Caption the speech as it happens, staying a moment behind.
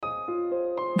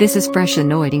This is Fresh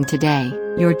Anointing Today,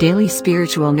 your daily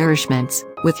spiritual nourishments,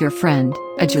 with your friend,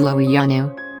 Ajulo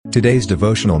Iyanu. Today's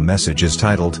devotional message is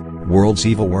titled, World's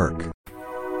Evil Work.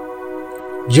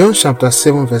 John chapter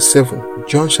 7 verse 7.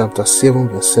 John chapter 7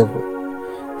 verse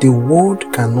 7. The world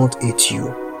cannot hate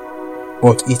you,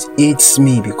 but it hates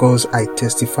me because I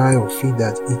testify of it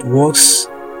that its works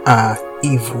are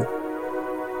evil.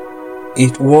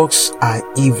 Its works are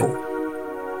evil.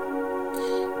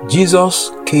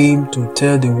 Jesus came to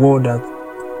tell the world that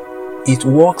its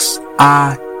works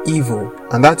are evil,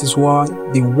 and that is why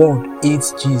the world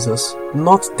hates Jesus.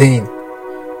 Not then,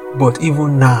 but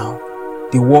even now,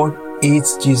 the world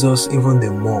hates Jesus even the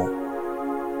more.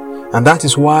 And that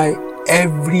is why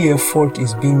every effort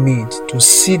is being made to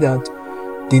see that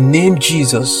the name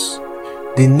Jesus,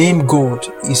 the name God,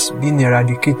 is being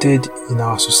eradicated in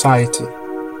our society.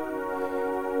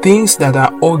 Things that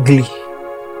are ugly,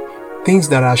 things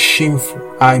that are shameful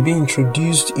are being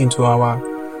introduced into our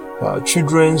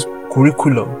children's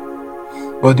curriculum.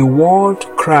 But the word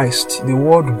Christ, the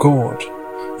word God,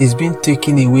 is being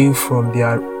taken away from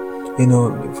their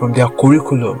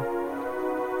curriculum.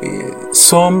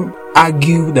 Some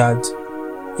argue that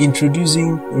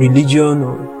introducing religion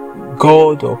or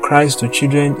God or Christ to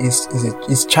children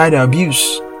is child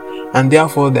abuse, and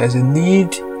therefore there's a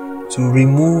need to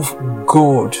remove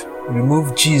God,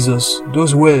 remove Jesus,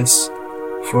 those words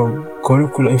from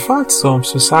curriculum. In fact, some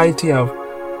society have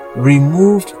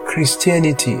removed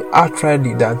Christianity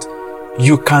outrightly, that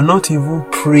you cannot even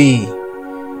pray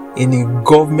in a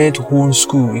government-owned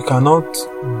school. You cannot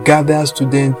gather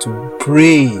students to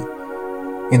pray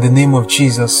in the name of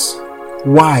Jesus.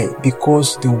 Why?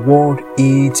 Because the world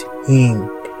hates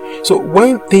him. So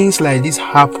when things like this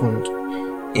happened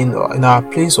in our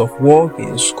place of work,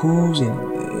 in schools,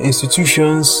 in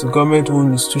institutions,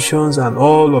 government-owned institutions, and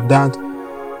all of that,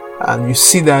 and you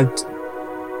see that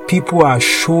people are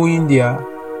showing their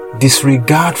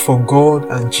disregard for God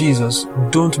and Jesus,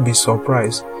 don't be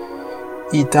surprised.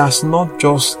 It has not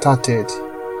just started.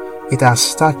 It has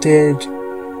started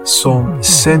some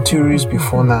centuries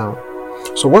before now.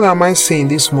 So what am I saying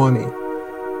this morning?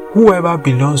 Whoever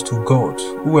belongs to God,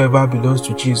 whoever belongs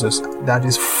to Jesus, that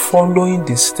is following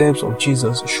the steps of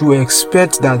Jesus, should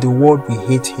expect that the world will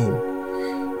hate him.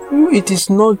 It is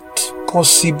not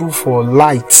possible for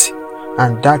light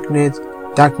and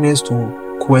darkness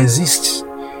to coexist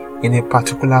in a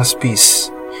particular space.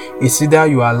 It's either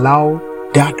you allow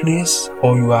darkness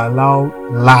or you allow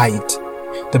light.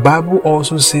 The Bible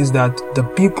also says that the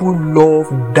people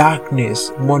love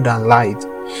darkness more than light.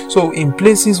 So in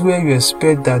places where you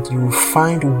expect that you will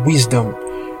find wisdom,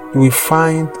 you will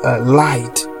find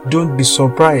light, don't be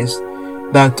surprised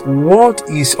that what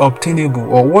is obtainable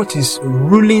or what is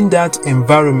ruling that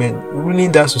environment,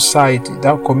 ruling that society,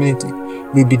 that community,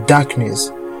 may be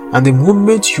darkness. And the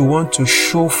moment you want to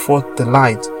show forth the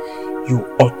light, you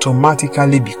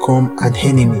automatically become an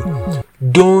enemy.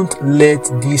 Don't let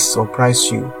this surprise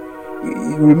you.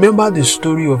 Remember the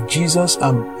story of Jesus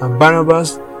and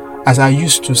Barnabas. As I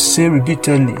used to say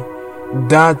repeatedly,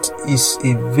 that is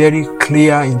a very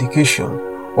clear indication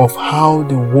of how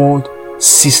the world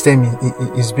system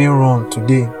is being run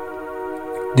today.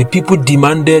 The people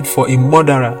demanded for a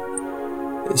murderer,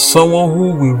 someone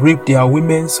who will rape their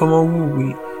women, someone who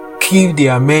will kill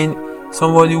their men,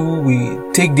 somebody who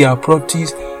will take their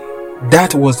properties.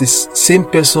 That was the same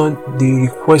person they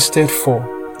requested for.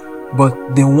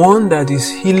 But the one that is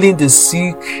healing the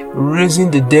sick, raising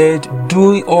the dead,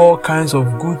 doing all kinds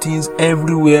of good things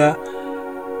everywhere,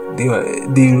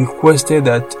 they requested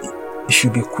that he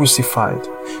should be crucified.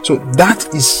 So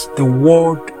that is the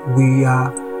world we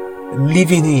are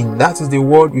living in. That is the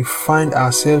world we find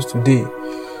ourselves today.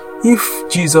 If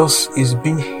Jesus is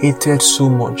being hated so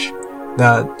much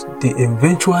that they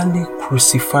eventually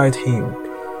crucified him,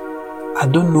 I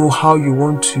don't know how you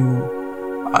want to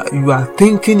you are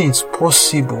thinking it's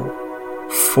possible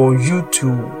for you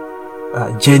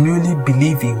to genuinely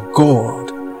believe in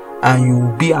God and you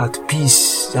will be at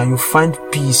peace and you find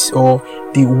peace, or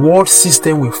the world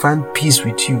system will find peace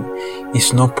with you.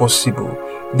 It's not possible.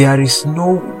 There is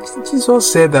no,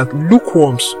 Jesus said that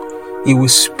lukewarms he will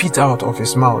spit out of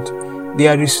his mouth.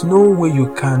 There is no way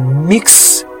you can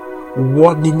mix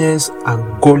worldliness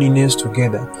and godliness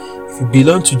together. If you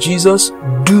belong to Jesus,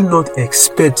 do not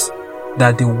expect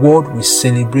that the world will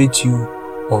celebrate you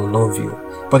or love you.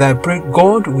 But I pray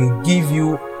God will give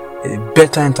you a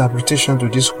better interpretation to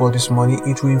this word this morning.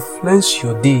 It will influence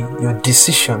your day, your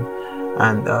decision,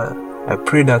 and I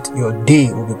pray that your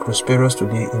day will be prosperous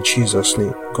today in Jesus'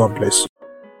 name. God bless you.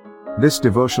 This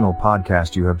devotional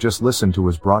podcast you have just listened to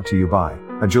was brought to you by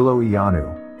Ajulo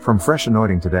Iyanu from Fresh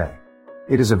Anointing Today.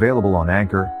 It is available on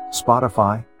Anchor,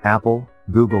 Spotify, Apple,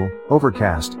 Google,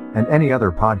 Overcast, and any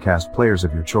other podcast players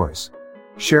of your choice.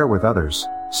 Share with others.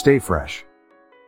 Stay fresh.